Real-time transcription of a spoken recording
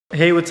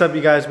Hey, what's up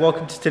you guys?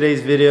 Welcome to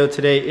today's video.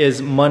 Today is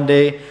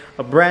Monday,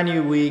 a brand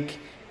new week,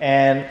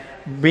 and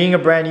being a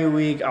brand new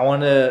week, I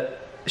want to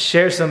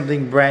share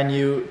something brand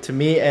new to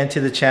me and to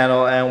the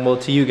channel and well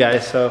to you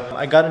guys. So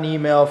I got an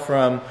email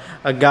from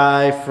a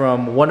guy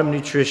from One Up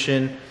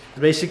Nutrition,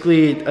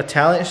 basically a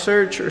talent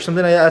search or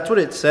something like that. That's what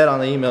it said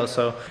on the email.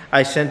 So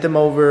I sent them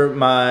over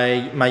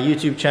my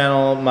YouTube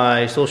channel,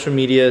 my social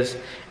medias,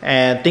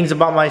 and things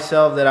about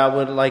myself that I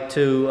would like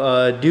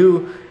to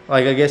do,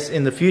 like I guess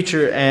in the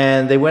future,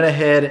 and they went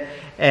ahead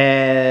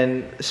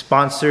and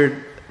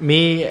sponsored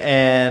me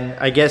and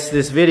I guess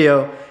this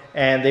video,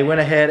 and they went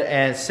ahead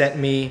and sent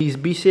me these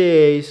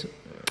BCAAs,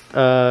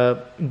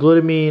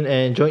 glutamine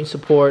and joint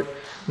support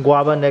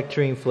guava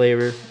nectarine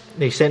flavor.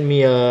 They sent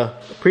me a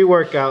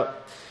pre-workout,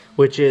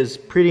 which is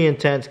pretty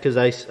intense because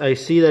I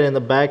see that in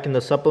the back in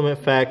the supplement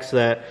facts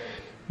that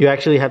you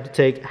actually have to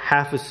take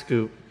half a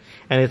scoop,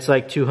 and it's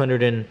like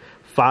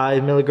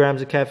 205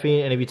 milligrams of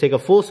caffeine, and if you take a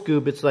full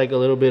scoop it's like a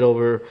little bit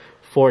over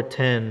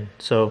 410.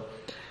 So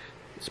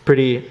it's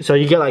pretty, so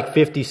you get like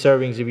 50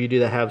 servings if you do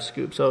the half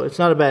scoop, so it's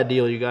not a bad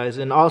deal, you guys.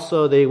 And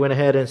also they went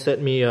ahead and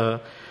sent me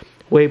a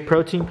whey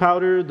protein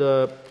powder,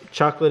 the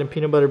chocolate and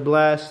peanut butter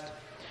blast.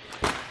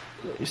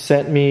 They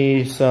sent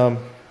me some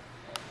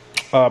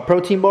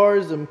protein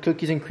bars, some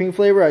cookies and cream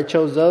flavor. I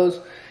chose those,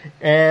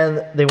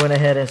 and they went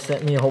ahead and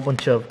sent me a whole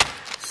bunch of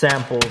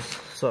samples,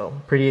 so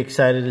pretty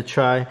excited to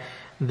try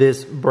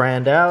this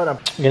brand out. I'm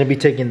gonna be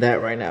taking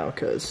that right now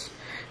because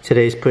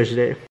today's push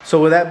day.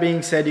 So with that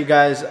being said, you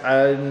guys,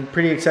 I'm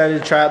pretty excited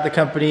to try out the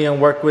company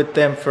and work with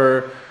them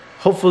for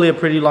hopefully a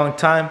pretty long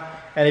time.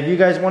 And if you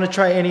guys want to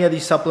try any of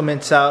these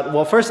supplements out,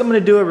 well, first I'm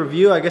gonna do a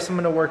review. I guess I'm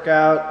gonna work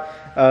out,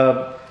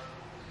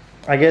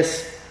 I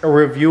guess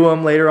review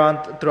them later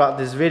on throughout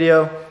this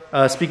video,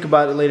 speak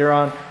about it later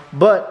on.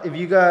 But if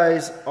you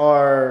guys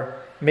are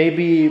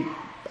maybe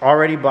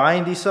already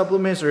buying these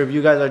supplements, or if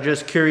you guys are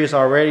just curious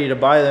already to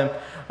buy them,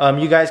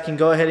 you guys can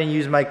go ahead and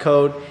use my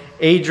code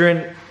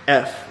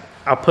AdrianF.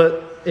 I'll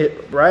put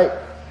it right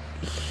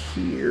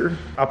here.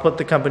 I'll put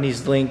the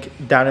company's link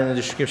down in the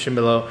description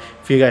below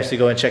for you guys to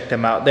go and check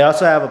them out. They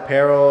also have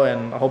apparel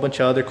and a whole bunch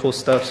of other cool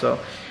stuff, so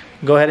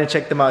go ahead and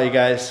check them out, you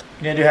guys.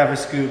 I'm gonna do half a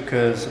scoop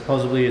because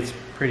supposedly it's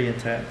pretty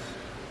intense.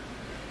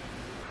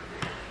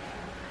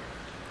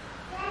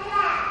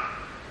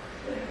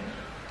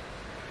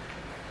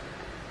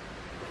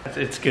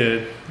 It's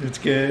good. It's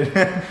good.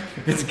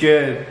 It's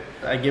good.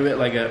 I give it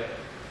like a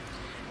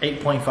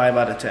 8.5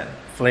 out of 10.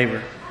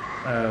 Flavor.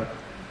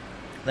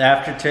 The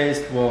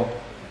aftertaste, well,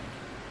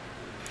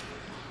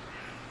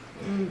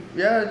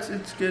 yeah,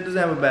 it's good. It doesn't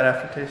have a bad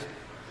aftertaste.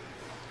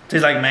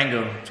 Tastes like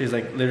mango. Tastes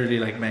like literally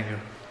like mango.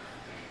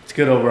 It's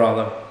good overall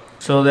though.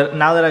 So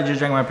now that I just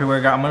drank my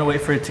pre-workout, I'm gonna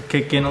wait for it to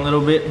kick in a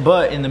little bit.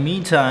 But in the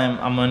meantime,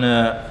 I'm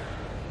gonna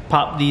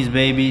pop these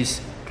babies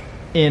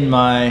in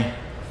my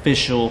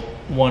official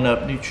One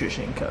Up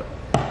Nutrition cup.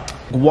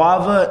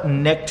 Guava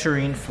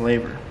nectarine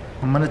flavor.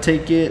 I'm gonna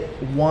take it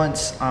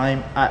once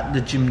I'm at the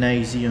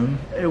gymnasium.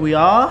 Here we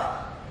are.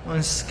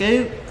 One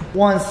scoop.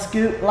 One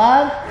scoop,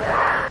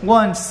 lad.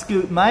 One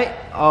scoop, mate.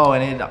 Oh,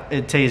 and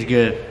it tastes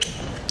good.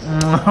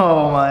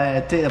 Oh my,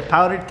 the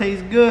powder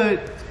tastes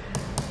good.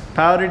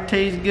 Powder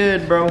tastes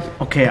good, bro.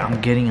 Okay, I'm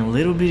getting a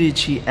little bit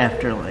itchy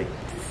after like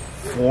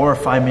 4 or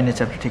 5 minutes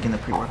after taking the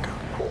pre-workout.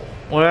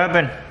 What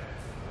happened?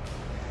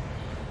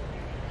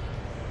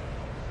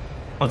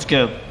 Let's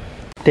go.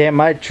 Damn,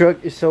 my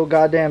truck is so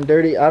goddamn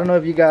dirty. I don't know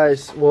if you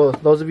guys, well,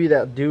 those of you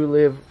that do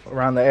live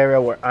around the area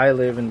where I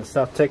live in the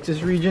South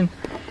Texas region,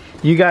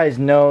 you guys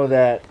know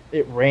that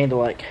it rained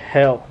like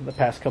hell the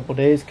past couple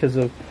days because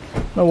of,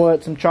 you know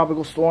what, some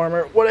tropical storm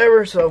or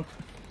whatever. So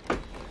I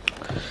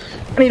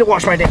need to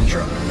wash my damn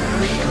truck.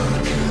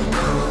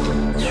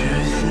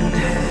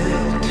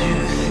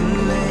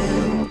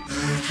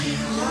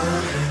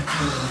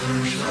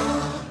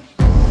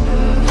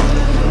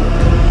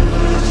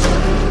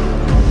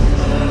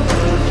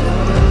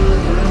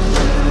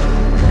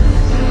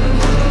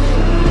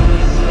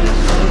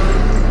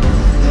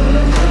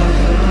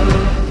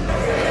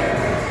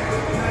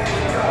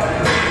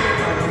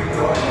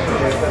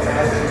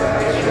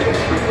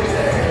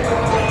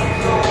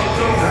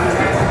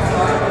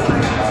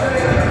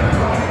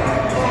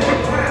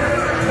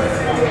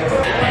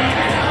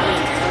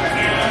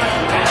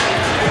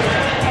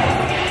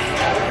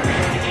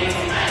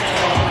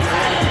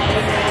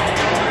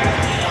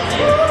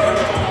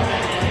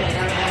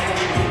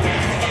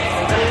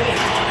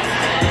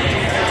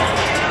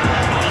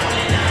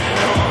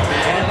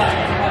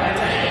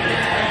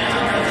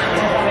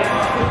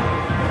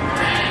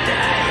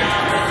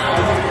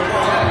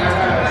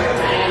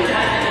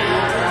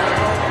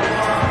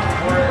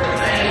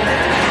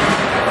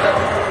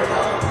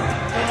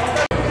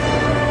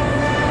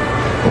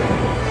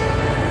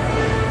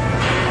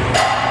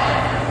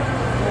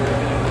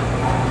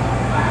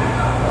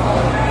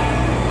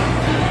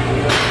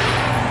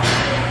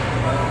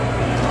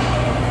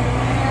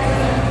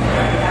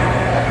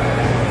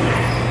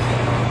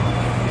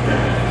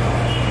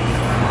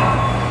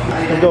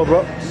 Let's go,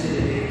 bro.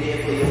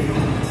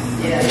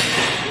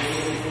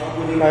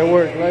 Light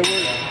work, light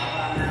work.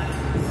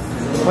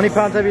 How many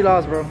pounds have you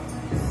lost, bro?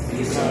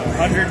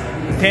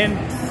 110.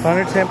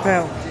 110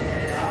 pounds.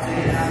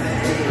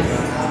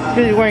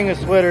 Because he's wearing a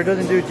sweater, it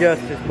doesn't do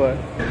justice, but.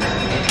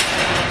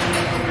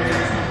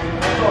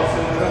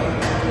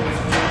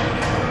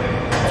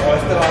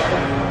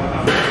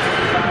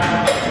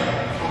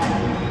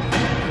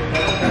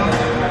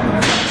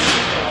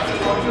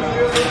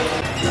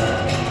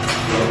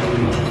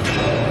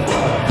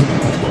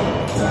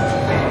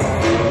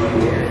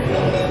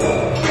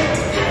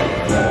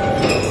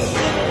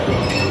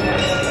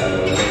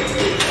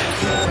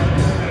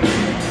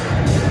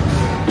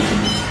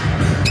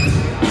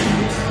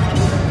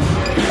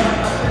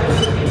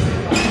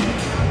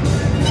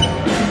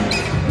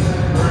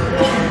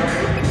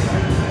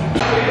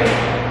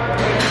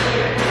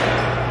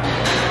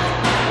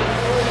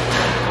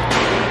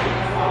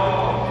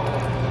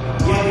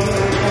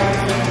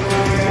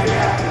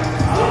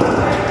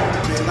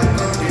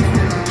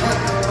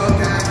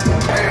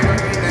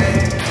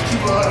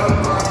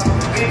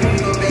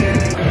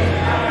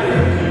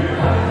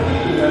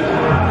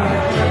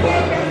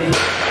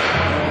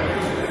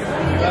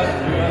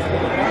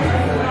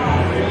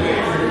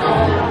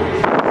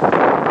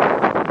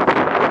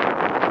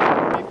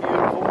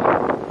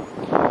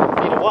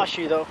 Wash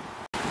you though.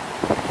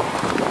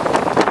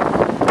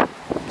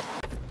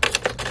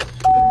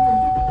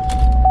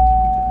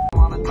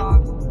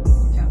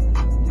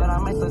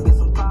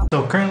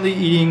 So currently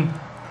eating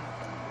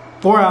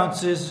 4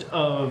 ounces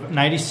of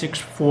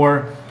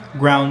 96.4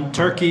 ground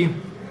turkey,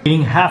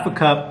 eating half a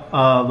cup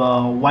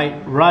of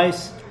white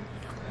rice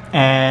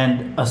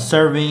and a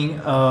serving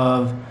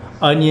of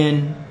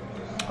onion,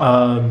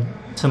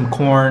 some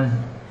corn,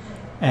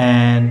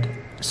 and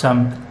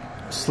some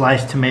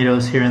sliced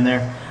tomatoes here and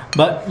there.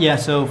 But yeah,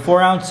 so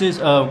 4 ounces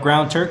of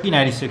ground turkey,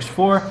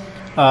 96.4,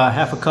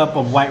 half a cup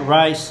of white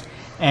rice,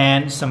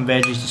 and some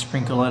veggies to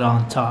sprinkle it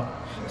on top.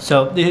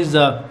 So this is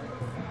the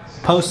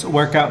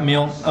post-workout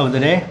meal of the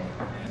day.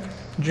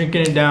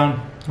 Drinking it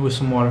down with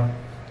some water.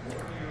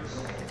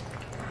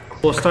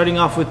 Well, starting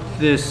off with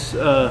this,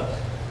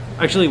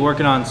 actually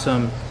working on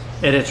some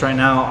edits right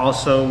now.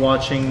 Also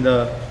watching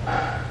the,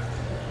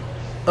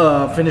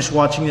 finished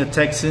watching the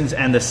Texans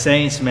and the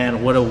Saints,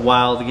 man. What a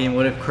wild game,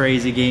 what a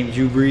crazy game.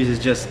 Drew Brees is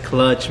just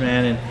clutch,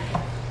 man. And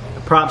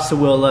props to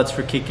Will Lutz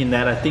for kicking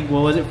that, I think,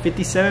 what was it,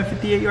 57,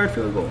 58 yard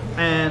field goal.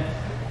 Man,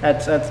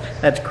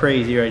 that's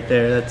crazy right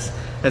there.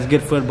 That's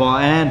good football.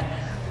 And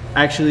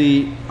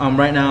actually,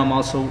 right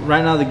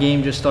now the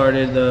game just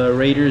started, the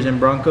Raiders and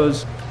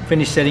Broncos.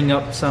 Finished setting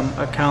up some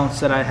accounts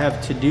that I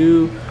have to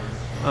do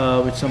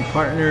with some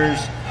partners,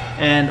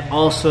 and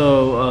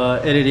also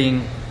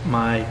editing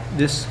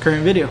this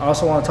current video. I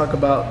also want to talk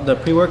about the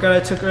pre-workout I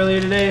took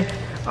earlier today.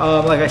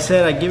 Like I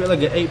said, I give it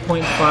like an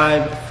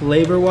 8.5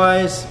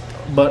 flavor-wise,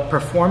 but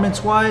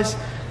performance-wise,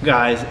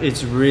 guys,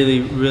 it's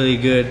really, really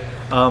good.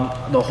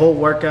 The whole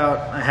workout,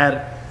 I had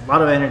a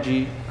lot of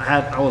energy.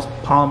 I was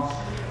pumped.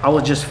 I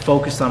was just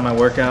focused on my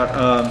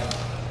workout.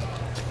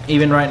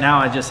 Even right now,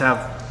 I just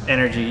have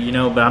energy, you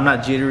know, but I'm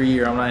not jittery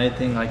or I'm not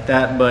anything like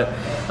that. But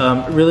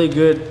really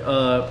good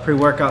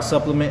pre-workout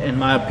supplement in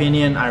my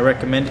opinion. I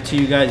recommend it to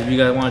you guys. If you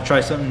guys want to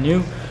try something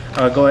new,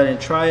 go ahead and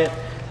try it.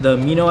 The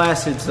amino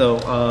acids though,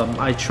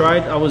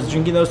 I was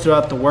drinking those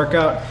throughout the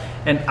workout,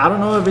 and I don't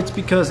know if it's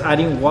because I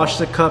didn't wash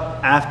the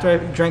cup after I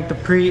drank the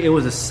pre. It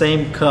was the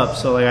same cup,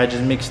 so like I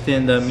just mixed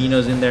in the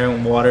aminos in there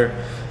and water.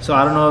 So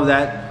I don't know if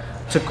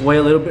that took away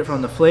a little bit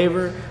from the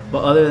flavor,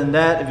 but other than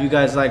that, if you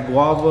guys like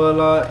guava a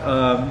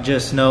lot,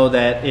 just know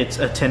that it's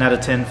a 10 out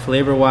of 10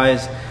 flavor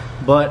wise.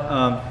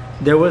 But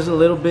there was a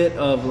little bit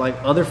of like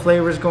other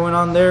flavors going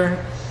on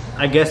there,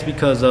 I guess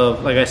because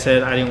of, like I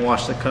said, I didn't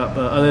wash the cup.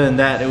 But other than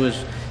that,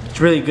 it's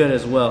really good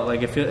as well.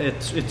 Like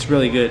it's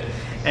really good.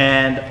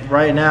 And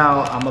right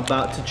now I'm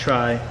about to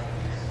try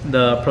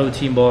the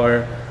protein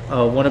bar,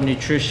 One Up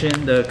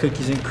Nutrition, the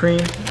cookies and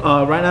cream.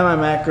 Right now my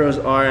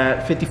macros are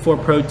at 54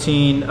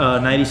 protein,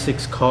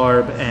 96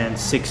 carb, and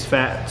 6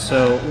 fat.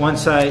 So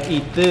once I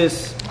eat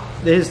this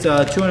is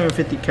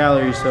 250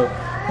 calories. So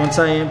once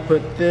I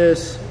input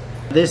this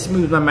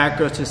moves my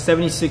macros to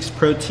 76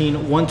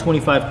 protein,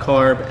 125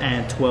 carb,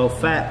 and 12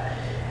 fat.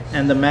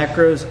 And the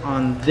macros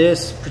on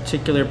this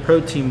particular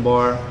protein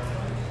bar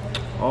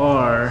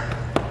are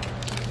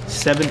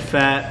 7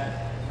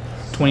 fat,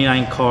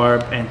 29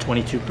 carb, and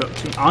 22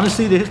 protein.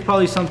 Honestly, this is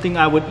probably something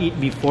I would eat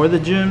before the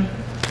gym,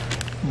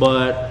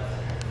 but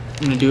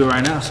I'm gonna do it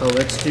right now. So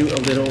let's do a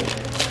little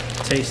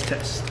taste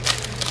test.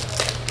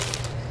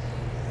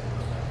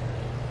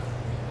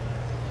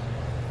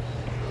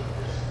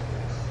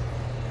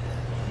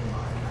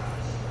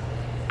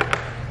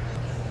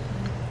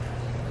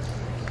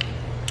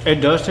 It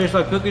does taste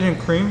like cookies and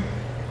cream.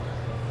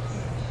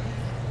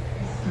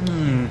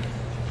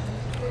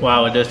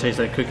 Wow, it does taste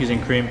like cookies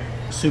and cream.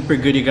 Super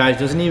good, you guys.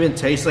 Doesn't even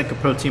taste like a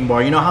protein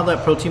bar. You know how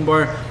that protein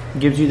bar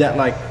gives you that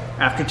like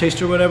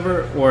aftertaste or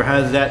whatever, or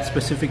has that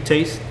specific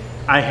taste?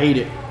 I hate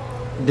it.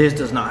 This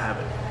does not have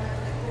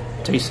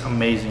it. Tastes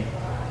amazing.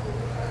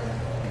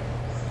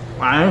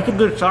 And it's a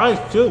good size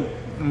too.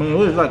 I mean, it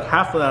was like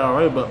half of that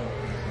already, but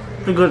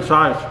it's a good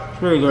size.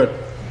 It's really good.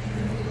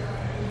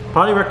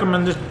 Probably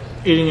recommend just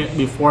eating it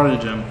before the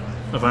gym,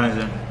 if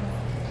anything.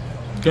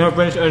 Gonna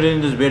finish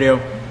editing this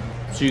video.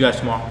 See you guys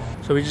tomorrow.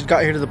 So we just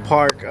got here to the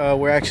park.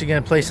 We're actually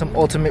gonna play some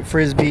ultimate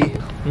frisbee.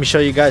 Let me show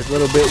you guys a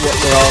little bit what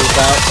we're all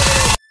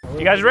about.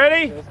 You guys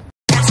ready?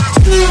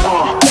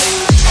 Oh.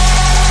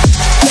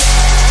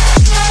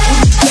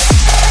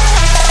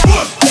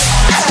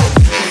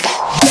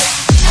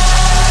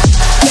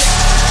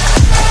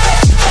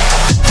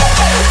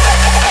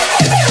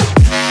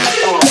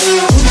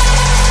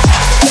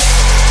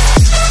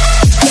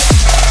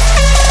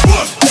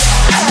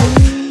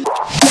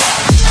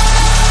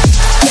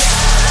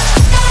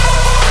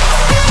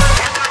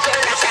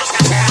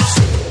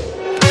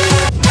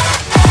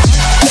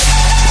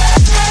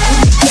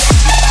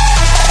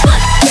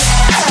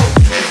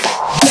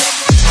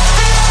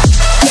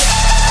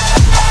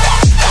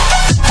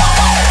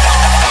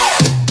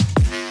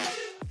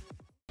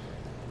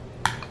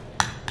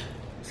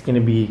 Gonna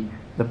be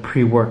the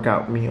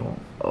pre-workout meal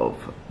of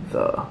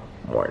the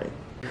morning.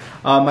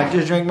 I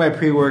just drank my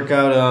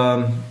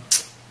pre-workout.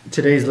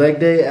 Today's leg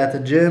day at the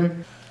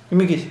gym. Let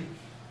me get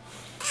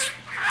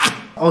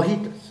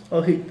ojitos.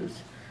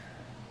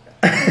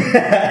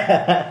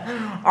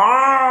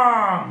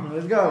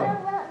 Let's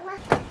go.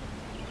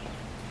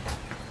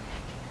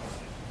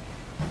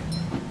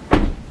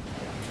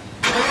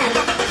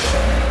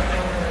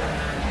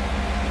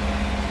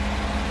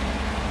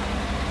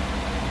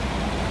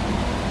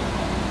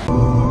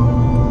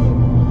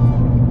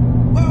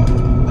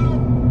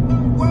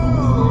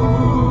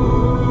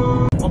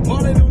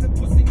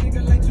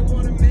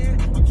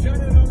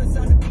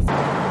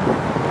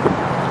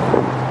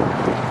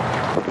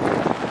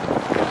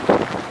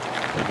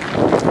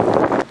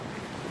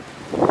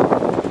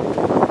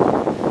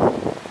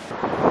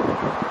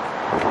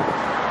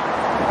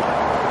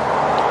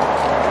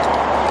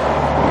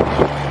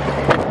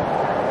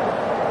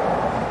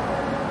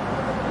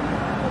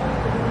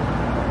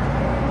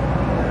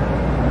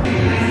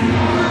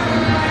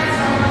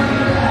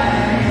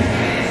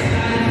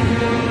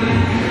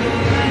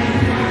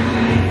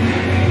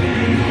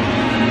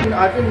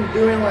 I've been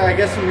doing, I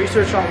guess, some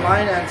research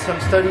online, and some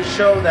studies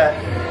show that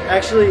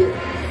actually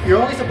you're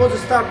only supposed to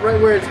stop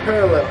right where it's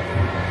parallel.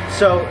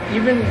 So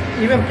even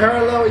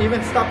parallel,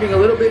 even stopping a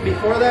little bit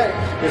before that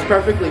is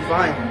perfectly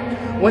fine.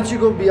 Once you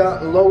go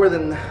beyond lower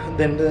than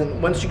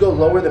once you go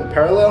lower than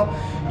parallel,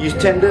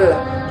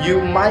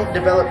 you might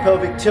develop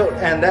pelvic tilt,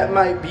 and that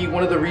might be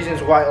one of the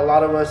reasons why a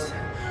lot of us,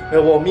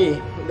 well, me,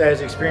 that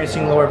is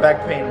experiencing lower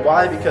back pain.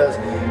 Why? Because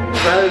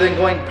rather than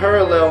going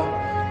parallel,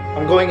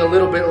 I'm going a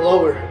little bit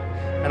lower.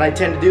 And I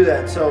tend to do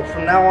that. So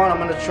from now on, I'm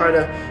gonna try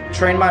to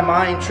train my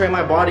mind, train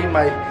my body,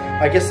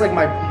 I guess like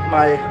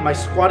my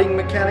squatting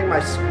mechanic, my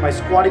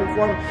squatting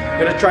form. I'm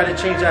gonna try to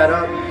change that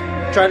up.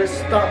 Try to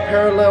stop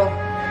parallel,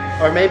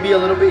 or maybe a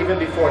little bit even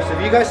before. So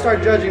if you guys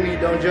start judging me,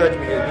 don't judge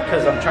me,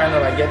 because I'm trying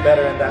to get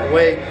better in that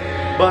way.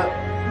 But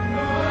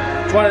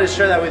just wanted to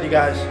share that with you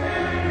guys.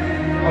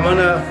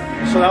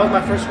 So that was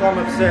my first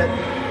warm-up set.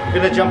 I'm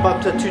gonna jump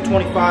up to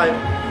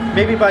 225.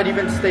 Maybe I'd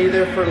even stay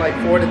there for like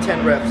 4 to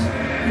 10 reps.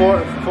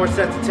 4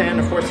 sets of 10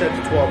 or 4 sets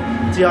of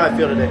 12. See how I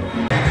feel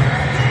today.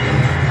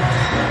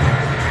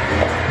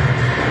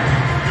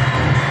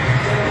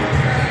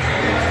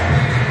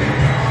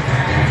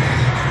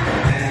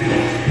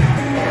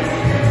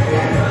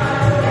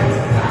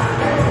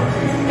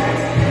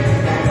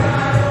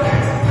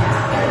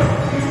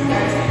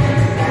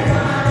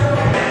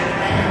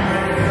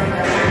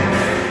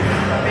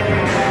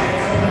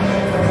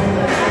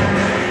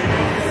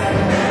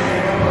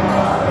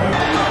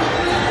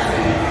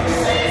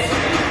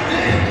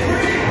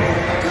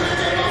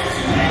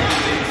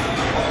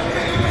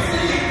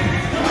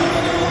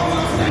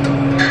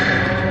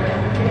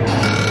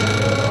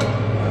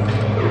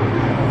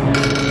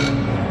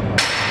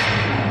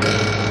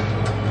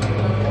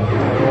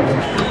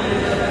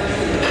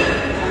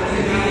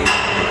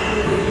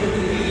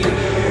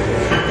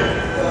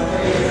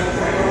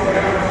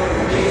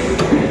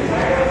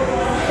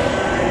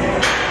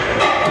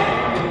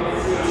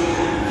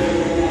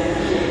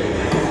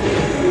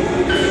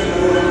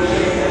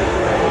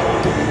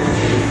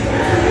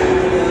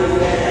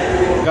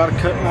 Gotta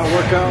cut my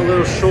workout a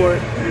little short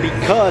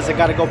because I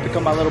gotta go pick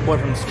up my little boy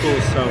from school.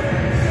 So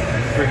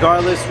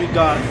regardless, we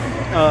got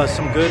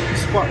some good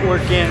squat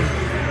work in.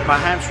 My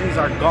hamstrings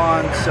are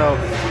gone, so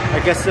I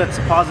guess that's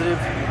a positive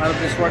out of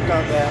this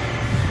workout, that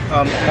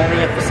I'm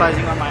only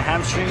emphasizing on my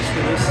hamstrings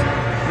for this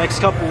next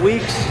couple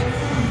weeks,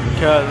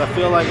 because I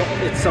feel like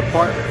it's a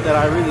part that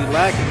I really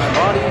lack in my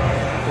body,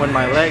 when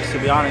my legs, to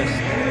be honest.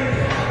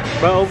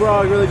 But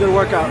overall, a really good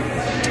workout.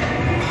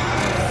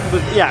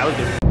 But yeah, it was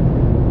good.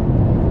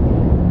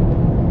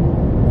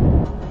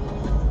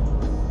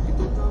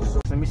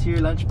 Let me see your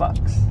lunchbox.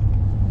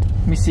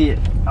 Let me see it.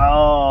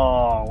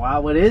 Oh,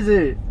 wow, what is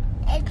it?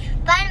 It's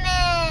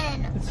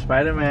Spider-Man. It's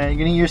Spider-Man. You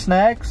gonna eat your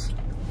snacks?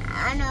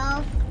 I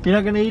know. You're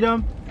not gonna eat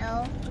them?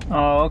 No.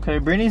 Oh, okay.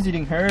 Brittany's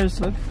eating hers.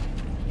 Look.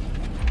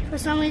 For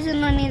some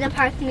reason, I need to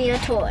pack me a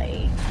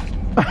toy.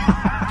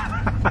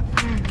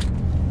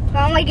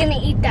 How am I gonna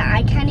eat that?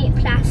 I can't eat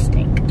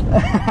plastic.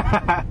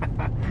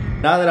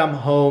 Now that I'm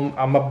home,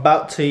 I'm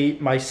about to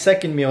eat my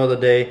second meal of the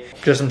day,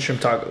 just some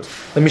shrimp tacos.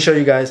 Let me show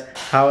you guys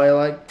how I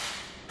like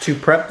to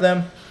prep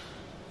them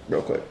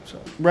real quick. So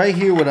right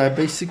here, what I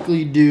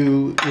basically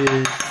do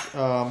is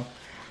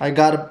I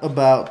got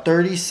about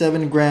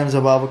 37 grams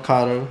of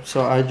avocado.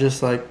 So I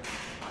just like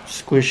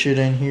squish it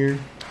in here.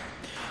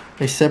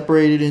 I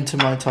separate it into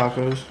my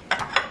tacos.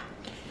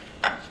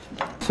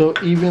 So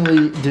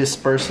evenly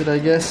disperse it, I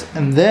guess.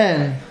 And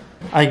then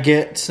I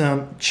get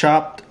some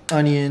chopped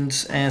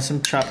onions and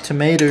some chopped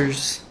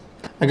tomatoes.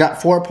 I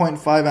got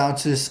 4.5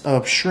 ounces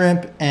of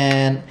shrimp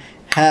and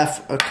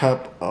half a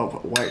cup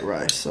of white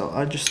rice. So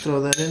I just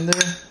throw that in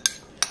there.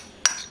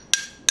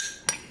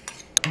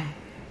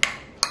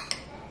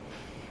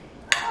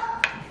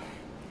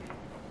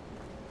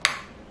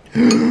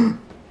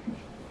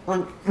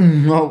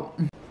 No.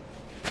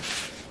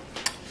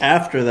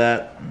 After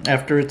that,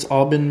 after it's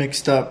all been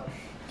mixed up,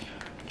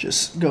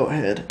 just go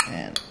ahead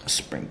and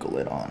sprinkle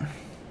it on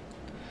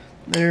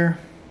there.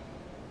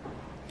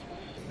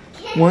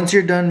 Once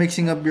you're done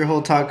mixing up your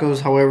whole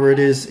tacos, however it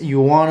is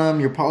you want them,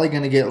 you're probably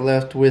going to get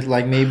left with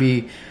like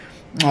maybe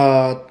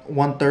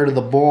 1/3 of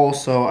the bowl.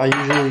 So I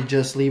usually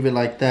just leave it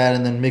like that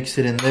and then mix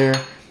it in there.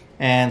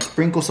 And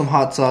sprinkle some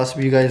hot sauce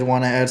if you guys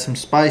want to add some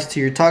spice to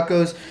your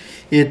tacos.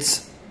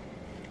 It's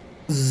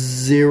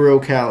 0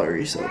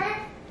 calories. So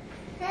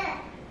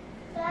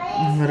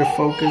I'm going to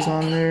focus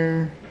on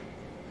there.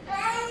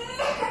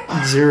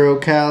 0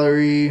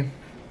 calorie.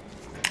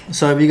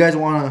 So if you guys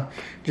want to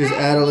just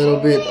add a little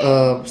bit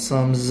of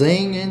some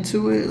zing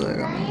into it, like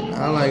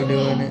I like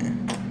doing it.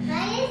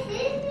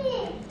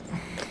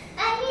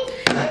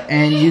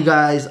 And you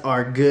guys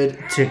are good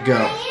to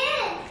go.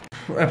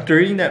 After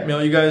eating that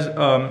meal, you guys,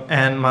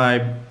 and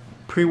my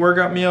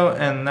pre-workout meal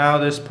and now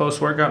this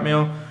post-workout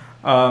meal,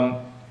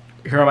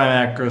 here are my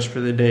macros for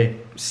the day.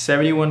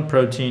 71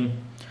 protein,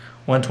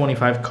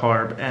 125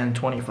 carb, and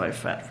 25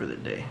 fat for the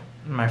day.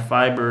 My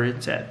fiber,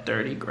 it's at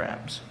 30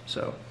 grams.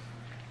 So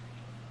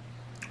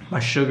my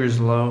sugar's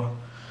low.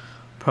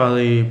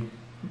 Probably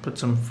put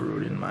some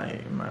fruit in my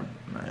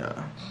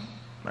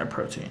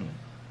protein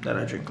that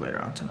I drink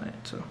later on tonight.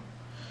 So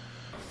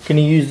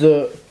gonna use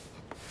the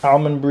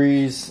Almond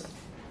Breeze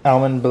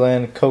Almond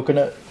Blend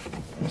Coconut.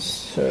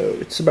 So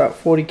it's about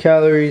 40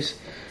 calories.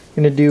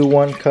 Gonna do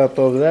 1 cup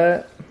of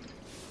that.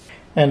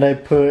 And I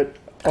put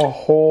a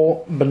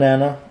whole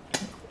banana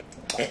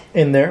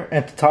in there.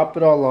 And to top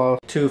it all off,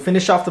 to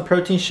finish off the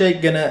protein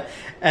shake, gonna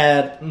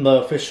add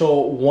the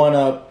official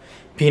 1-Up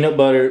peanut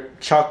butter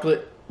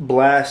chocolate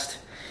blast.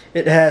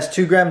 It has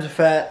 2 grams of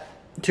fat,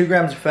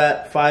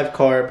 5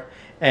 carb,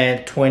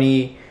 and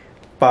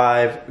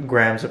 25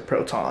 grams of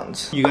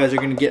protons. You guys are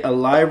gonna get a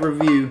live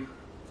review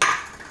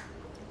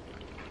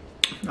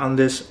on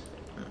this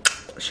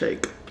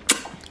shake.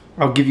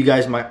 I'll give you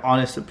guys my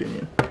honest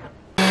opinion.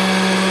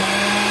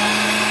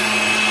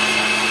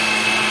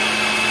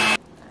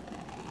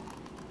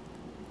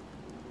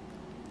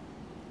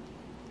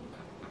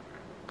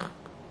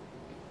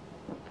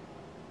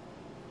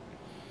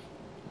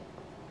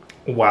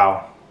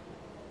 Wow.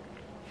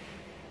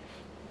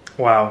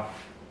 Wow.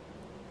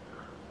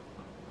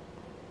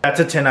 That's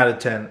a 10 out of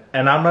 10.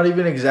 And I'm not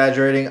even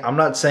exaggerating. I'm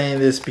not saying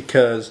this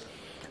because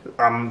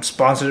I'm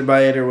sponsored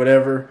by it or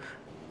whatever.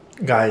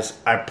 Guys,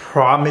 I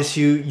promise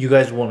you, you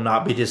guys will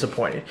not be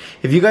disappointed.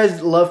 If you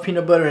guys love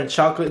peanut butter and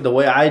chocolate the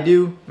way I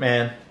do,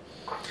 man,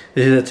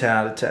 this is a 10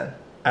 out of 10.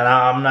 And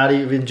I'm not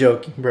even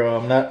joking, bro.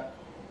 I'm not.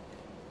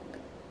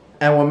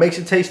 And what makes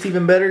it taste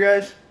even better,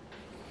 guys?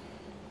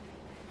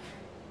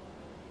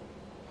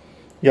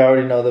 You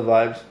already know the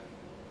vibes.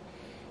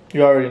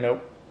 You already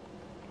know.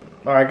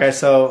 Alright guys,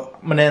 so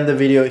I'm going to end the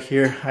video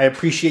here. I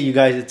appreciate you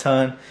guys a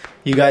ton.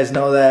 You guys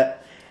know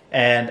that.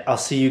 And I'll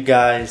see you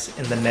guys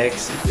in the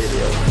next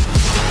video.